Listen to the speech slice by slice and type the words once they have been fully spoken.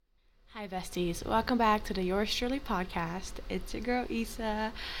Hi, besties. Welcome back to the Yours Truly podcast. It's your girl,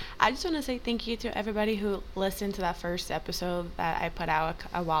 Issa. I just want to say thank you to everybody who listened to that first episode that I put out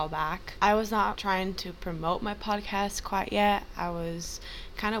a while back. I was not trying to promote my podcast quite yet. I was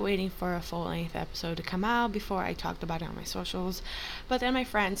kind of waiting for a full length episode to come out before I talked about it on my socials. But then my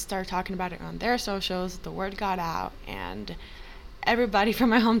friends started talking about it on their socials. The word got out, and everybody from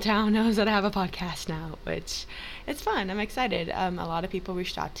my hometown knows that I have a podcast now, which it's fun. I'm excited. A lot of people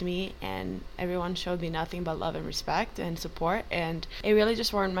reached out to me, and everyone showed me nothing but love and respect and support, and it really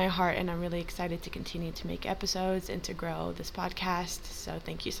just warmed my heart, and I'm really excited to continue to make episodes and to grow this podcast. So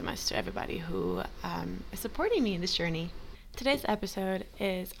thank you so much to everybody who is supporting me in this journey. Today's episode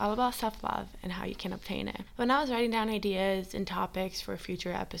is all about self-love and how you can obtain it. When I was writing down ideas and topics for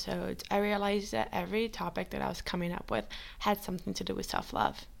future episodes, I realized that every topic that I was coming up with had something to do with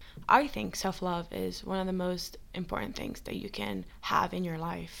self-love. I think self-love is one of the most important things that you can have in your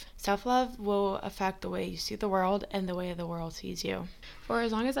life. Self-love will affect the way you see the world and the way the world sees you. For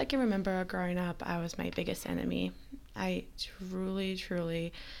as long as I can remember growing up, I was my biggest enemy. I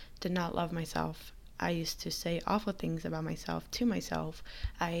truly did not love myself. I used to say awful things about myself to myself.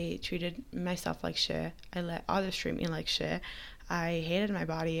 I treated myself like shit. I let others treat me like shit. I hated my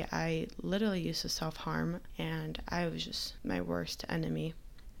body. I literally used to self-harm, and I was just my worst enemy.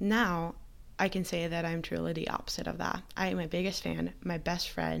 Now, I can say that I'm truly the opposite of that. I am my biggest fan, my best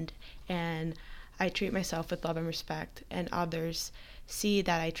friend, and I treat myself with love and respect, and others see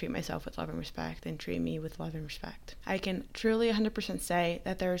that I treat myself with love and respect and treat me with love and respect. I can truly 100% say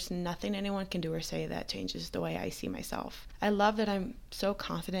that there's nothing anyone can do or say that changes the way I see myself. I love that I'm so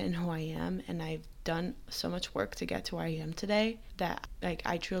confident in who I am, and I've done so much work to get to where I am today that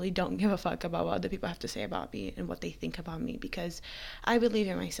I truly don't give a fuck about what other people have to say about me and what they think about me, because I believe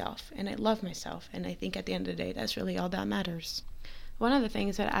in myself and I love myself, and I think at the end of the day that's really all that matters. One of the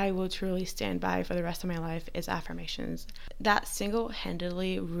things that I will truly stand by for the rest of my life is affirmations. That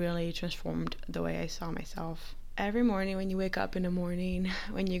single-handedly really transformed the way I saw myself. Every morning when you wake up in the morning,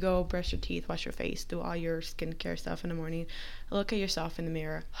 when you go brush your teeth, wash your face, do all your skincare stuff in the morning, look at yourself in the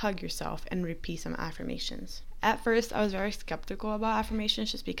mirror, hug yourself, and repeat some affirmations. At first, I was very skeptical about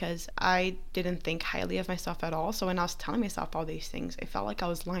affirmations just because I didn't think highly of myself at all. So when I was telling myself all these things, I felt like I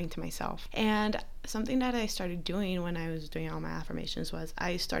was lying to myself. And something that I started doing when I was doing all my affirmations was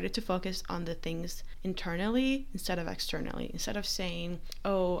I started to focus on the things internally instead of externally. Instead of saying,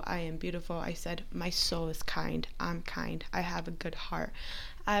 oh, I am beautiful, I said, my soul is kind, I'm kind, I have a good heart.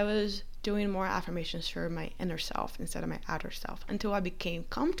 I was doing more affirmations for my inner self instead of my outer self until I became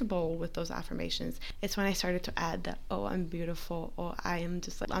comfortable with those affirmations. It's when I started to add that, oh, I'm beautiful, or I'm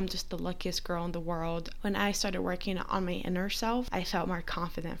just the luckiest girl in the world. When I started working on my inner self, I felt more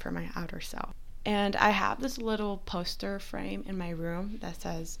confident for my outer self. And I have this little poster frame in my room that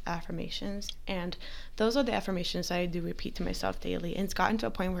says affirmations, and those are the affirmations I do repeat to myself daily. And it's gotten to a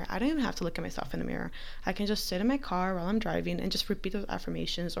point where I don't even have to look at myself in the mirror. I can just sit in my car while I'm driving and just repeat those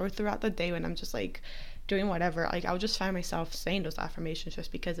affirmations, or throughout the day when I'm just doing whatever. I'll just find myself saying those affirmations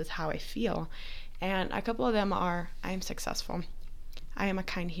just because it's how I feel. And a couple of them are, I am successful, I am a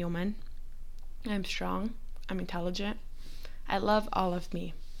kind human, I'm strong, I'm intelligent, I love all of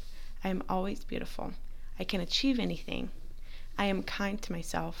me, I am always beautiful, I can achieve anything, I am kind to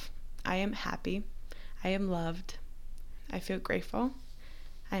myself, I am happy, I am loved, I feel grateful,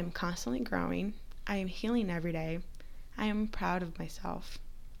 I am constantly growing, I am healing every day, I am proud of myself,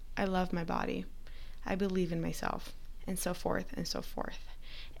 I love my body, I believe in myself, and so forth and so forth.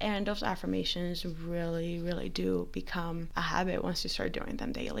 And those affirmations really do become a habit once you start doing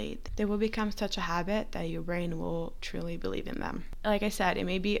them daily. They will become such a habit that your brain will truly believe in them. Like I said, it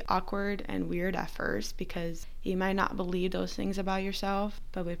may be awkward and weird at first because you might not believe those things about yourself,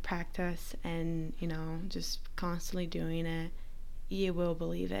 but with practice and, just constantly doing it, you will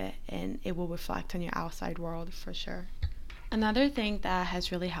believe it, and it will reflect on your outside world for sure. Another thing that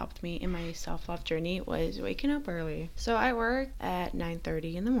has really helped me in my self-love journey was waking up early. So I work at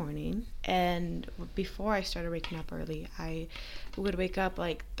 9:30 in the morning, and before I started waking up early, I would wake up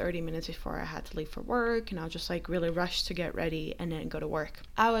 30 minutes before I had to leave for work, and I'll just really rush to get ready and then go to work.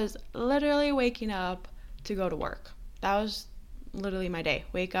 I was literally waking up to go to work. That was literally my day.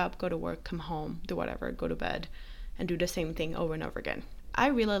 Wake up, go to work, come home, do whatever, go to bed, and do the same thing over and over again. I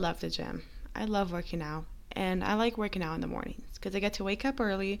really love the gym. I love working out. And I like working out in the mornings because I get to wake up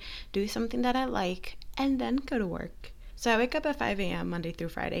early, do something that I like, and then go to work. So I wake up at 5 a.m. Monday through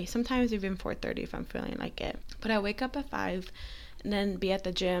Friday, sometimes even 4:30 if I'm feeling like it. But I wake up at 5 and then be at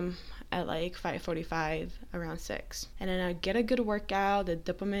the gym at 5:45, around 6. And then I get a good workout, the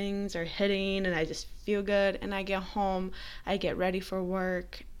dopamines are hitting, and I just feel good. And I get home, I get ready for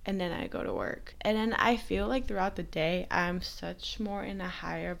work, and then I go to work. And then I feel like throughout the day, I'm such more in a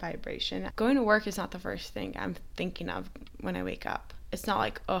higher vibration. Going to work is not the first thing I'm thinking of when I wake up. It's not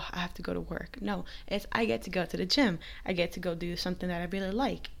like, oh, I have to go to work. No, it's I get to go to the gym. I get to go do something that I really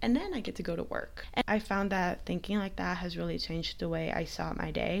like. And then I get to go to work. And I found that thinking like that has really changed the way I saw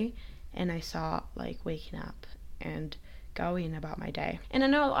my day. And I saw like waking up and going about my day. And I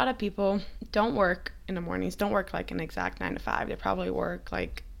know a lot of people don't work in the mornings, don't work like an exact 9 to 5. They probably work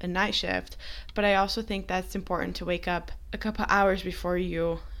like a night shift. But I also think that's important to wake up a couple hours before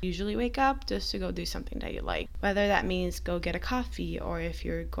you usually wake up, just to go do something that you like. Whether that means go get a coffee, or if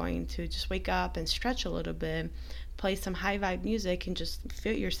you're going to just wake up and stretch a little bit, play some high vibe music and just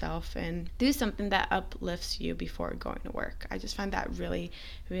feel yourself and do something that uplifts you before going to work. I just find that really,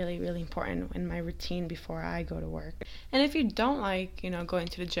 really, really important in my routine before I go to work. And if you don't like, going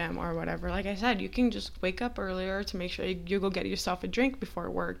to the gym or whatever, like I said, you can just wake up earlier to make sure you go get yourself a drink before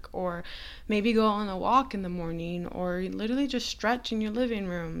work, or maybe go on a walk in the morning, or literally just stretch in your living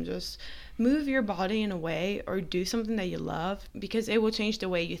room. Just move your body in a way, or do something that you love, because it will change the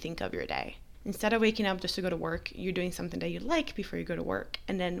way you think of your day. Instead of waking up just to go to work, you're doing something that you like before you go to work.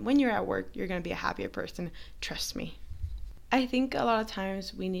 And then when you're at work, you're going to be a happier person. Trust me. I think a lot of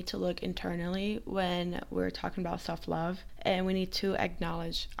times we need to look internally when we're talking about self-love, and we need to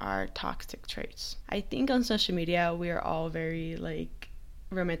acknowledge our toxic traits. I think on social media, we are all very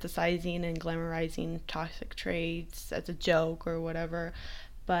romanticizing and glamorizing toxic traits as a joke or whatever,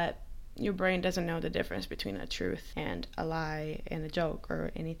 but your brain doesn't know the difference between a truth and a lie and a joke or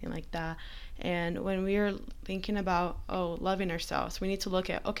anything like that. And when we're thinking about, loving ourselves, we need to look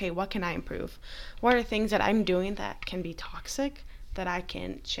at, okay, what can I improve? What are things that I'm doing that can be toxic that I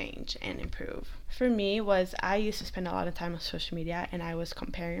can change and improve? For me, I used to spend a lot of time on social media, and I was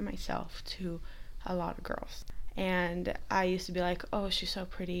comparing myself to a lot of girls. And I used to be like, oh, she's so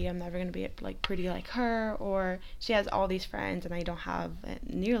pretty, I'm never going to be pretty like her, or she has all these friends and I don't have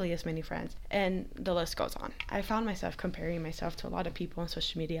nearly as many friends, and the list goes on. I found myself comparing myself to a lot of people on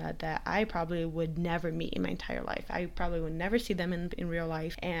social media that I probably would never meet in my entire life. I probably would never see them in real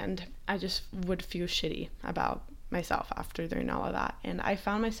life, and I just would feel shitty about myself after doing all of that. And I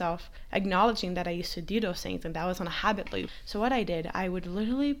found myself acknowledging that I used to do those things, and that was on a habit loop. So what I did, I would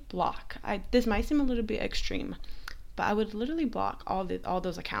literally block. This might seem a little bit extreme, but I would literally block all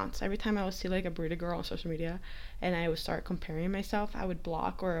those accounts. Every time I would see a pretty girl on social media and I would start comparing myself, I would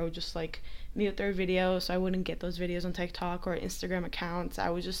block, or I would just mute their videos so I wouldn't get those videos on TikTok or Instagram accounts. I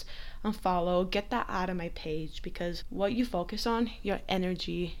would just unfollow, get that out of my page, because what you focus on, your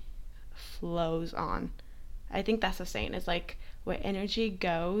energy flows on. I think that's the saying. It's where energy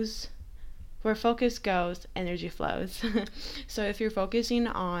goes, where focus goes, energy flows. So if you're focusing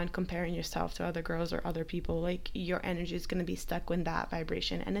on comparing yourself to other girls or other people, your energy is going to be stuck in that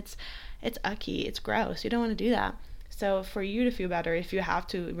vibration, and it's icky, it's gross. You don't want to do that. So for you to feel better, if you have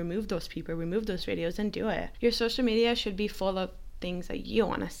to remove those people, remove those videos, then do it. Your social media should be full of things that you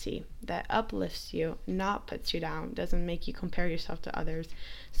want to see, that uplifts you, not puts you down, doesn't make you compare yourself to others.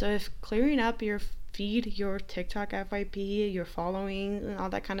 So if clearing up your feed, your TikTok FYP, your following, and all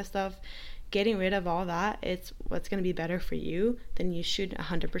that kind of stuff, getting rid of all that, it's what's going to be better for you, then you should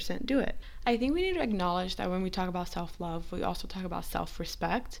 100% do it. I think we need to acknowledge that when we talk about self-love, we also talk about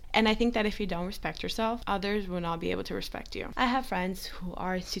self-respect. And I think that if you don't respect yourself, others will not be able to respect you. I have friends who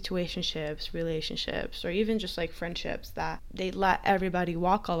are in situationships, relationships, or even just friendships that they let everybody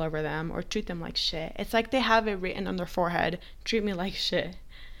walk all over them or treat them like shit. It's like they have it written on their forehead, treat me like shit.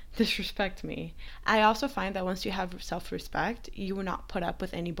 Disrespect me. I also find that once you have self-respect, you will not put up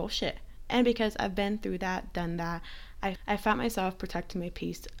with any bullshit. And because I've been through that, done that, I found myself protecting my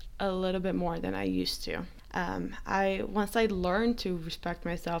peace a little bit more than I used to. Once I learned to respect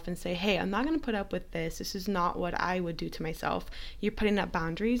myself and say, hey, I'm not going to put up with this. This is not what I would do to myself. You're putting up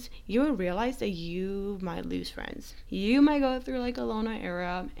boundaries. You will realize that you might lose friends. You might go through a loner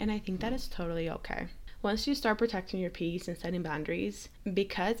era, and I think that is totally okay. Once you start protecting your peace and setting boundaries,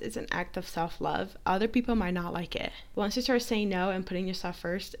 because it's an act of self-love, other people might not like it. Once you start saying no and putting yourself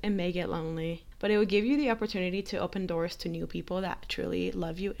first, it may get lonely, but it will give you the opportunity to open doors to new people that truly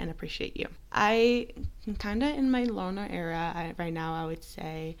love you and appreciate you. I am kind of in my loner era right now, I would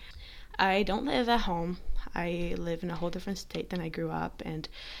say. I don't live at home. I live in a whole different state than I grew up, and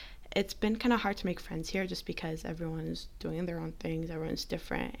it's been kind of hard to make friends here just because everyone's doing their own things, everyone's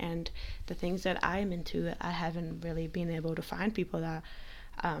different, and the things that I'm into, I haven't really been able to find people that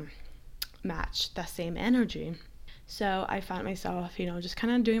match that same energy. So I found myself, just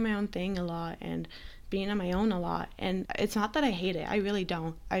kind of doing my own thing a lot and being on my own a lot. And it's not that I hate it. I really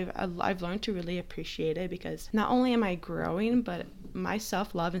don't. I've learned to really appreciate it, because not only am I growing, but my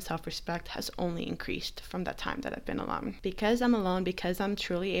self-love and self-respect has only increased from that time that I've been alone. Because I'm alone, because I'm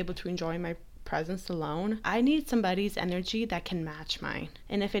truly able to enjoy my presence alone, I need somebody's energy that can match mine.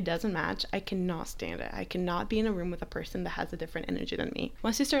 And if it doesn't match, I cannot stand it. I cannot be in a room with a person that has a different energy than me.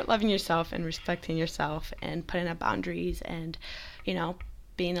 Once you start loving yourself and respecting yourself and putting up boundaries and,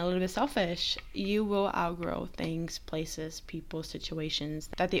 being a little bit selfish, you will outgrow things, places, people, situations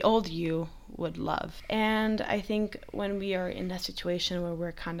that the old you would love. And I think when we are in that situation where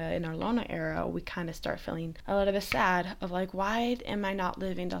we're kind of in our loner era, we kind of start feeling a little bit sad of like, why am I not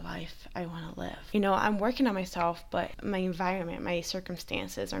living the life I want to live? I'm working on myself, but my environment, my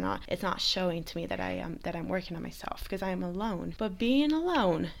circumstances it's not showing to me that I'm working on myself, because I am alone. But being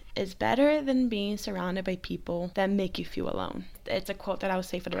alone is better than being surrounded by people that make you feel alone. It's a quote that I will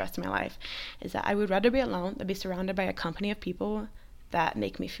say for the rest of my life, is that I would rather be alone than be surrounded by a company of people that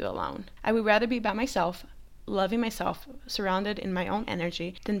make me feel alone. I would rather be by myself, loving myself, surrounded in my own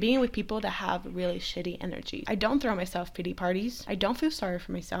energy, than being with people that have really shitty energy. I don't throw myself pity parties. I don't feel sorry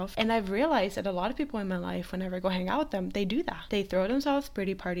for myself. And I've realized that a lot of people in my life, whenever I go hang out with them, they do that. They throw themselves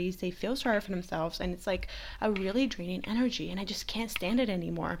pity parties. They feel sorry for themselves. And it's like a really draining energy. And I just can't stand it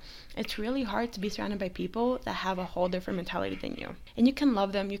anymore. It's really hard to be surrounded by people that have a whole different mentality than you. And you can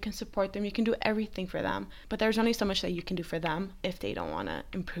love them. You can support them. You can do everything for them. But there's only so much that you can do for them if they don't want to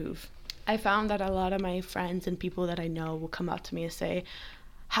improve. I found that a lot of my friends and people that I know will come up to me and say,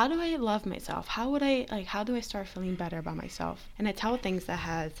 how do I love myself? How do I start feeling better about myself? And I tell things that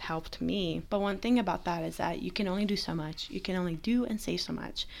has helped me. But one thing about that is that you can only do so much. You can only do and say so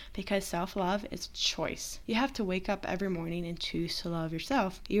much, because self-love is choice. You have to wake up every morning and choose to love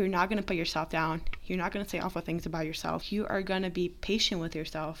yourself. You're not going to put yourself down. You're not going to say awful things about yourself. You are going to be patient with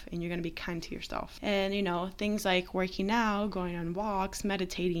yourself, and you're going to be kind to yourself. And, things like working out, going on walks,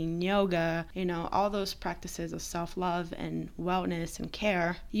 meditating, yoga, all those practices of self-love and wellness and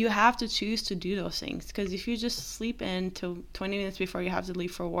care, you have to choose to do those things. Because if you just sleep in till 20 minutes before you have to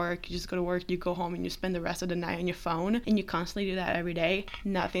leave for work, you just go to work, you go home, and you spend the rest of the night on your phone, and you constantly do that every day,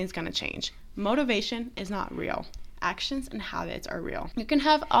 nothing's going to change. Motivation is not real. Actions and habits are real. You can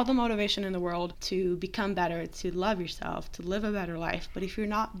have all the motivation in the world to become better, to love yourself, to live a better life, but if you're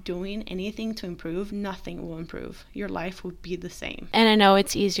not doing anything to improve, nothing will improve. Your life will be the same. And I know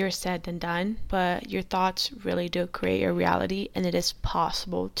it's easier said than done, but your thoughts really do create your reality, and it is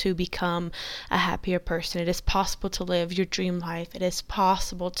possible to become a happier person. It is possible to live your dream life. It is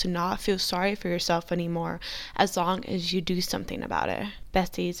possible to not feel sorry for yourself anymore, as long as you do something about it.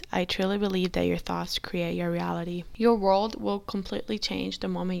 Besties, I truly believe that your thoughts create your reality. Your world will completely change the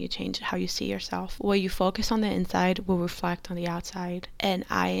moment you change how you see yourself. What you focus on the inside will reflect on the outside. And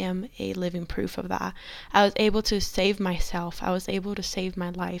I am a living proof of that. I was able to save myself. I was able to save my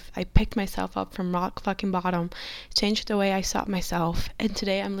life. I picked myself up from rock fucking bottom, changed the way I saw myself. And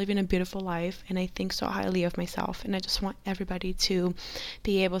today I'm living a beautiful life, and I think so highly of myself. And I just want everybody to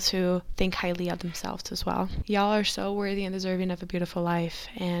be able to think highly of themselves as well. Y'all are so worthy and deserving of a beautiful life.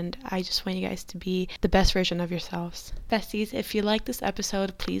 And I just want you guys to be the best version of yourselves. Besties, if you like this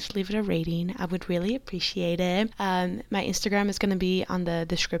episode, please leave it a rating. I would really appreciate it. My Instagram is going to be on the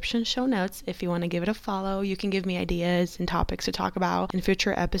description show notes. If you want to give it a follow, you can give me ideas and topics to talk about in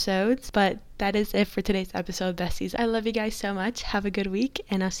future episodes. But that is it for today's episode, besties. I love you guys so much. Have a good week,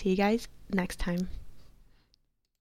 and I'll see you guys next time.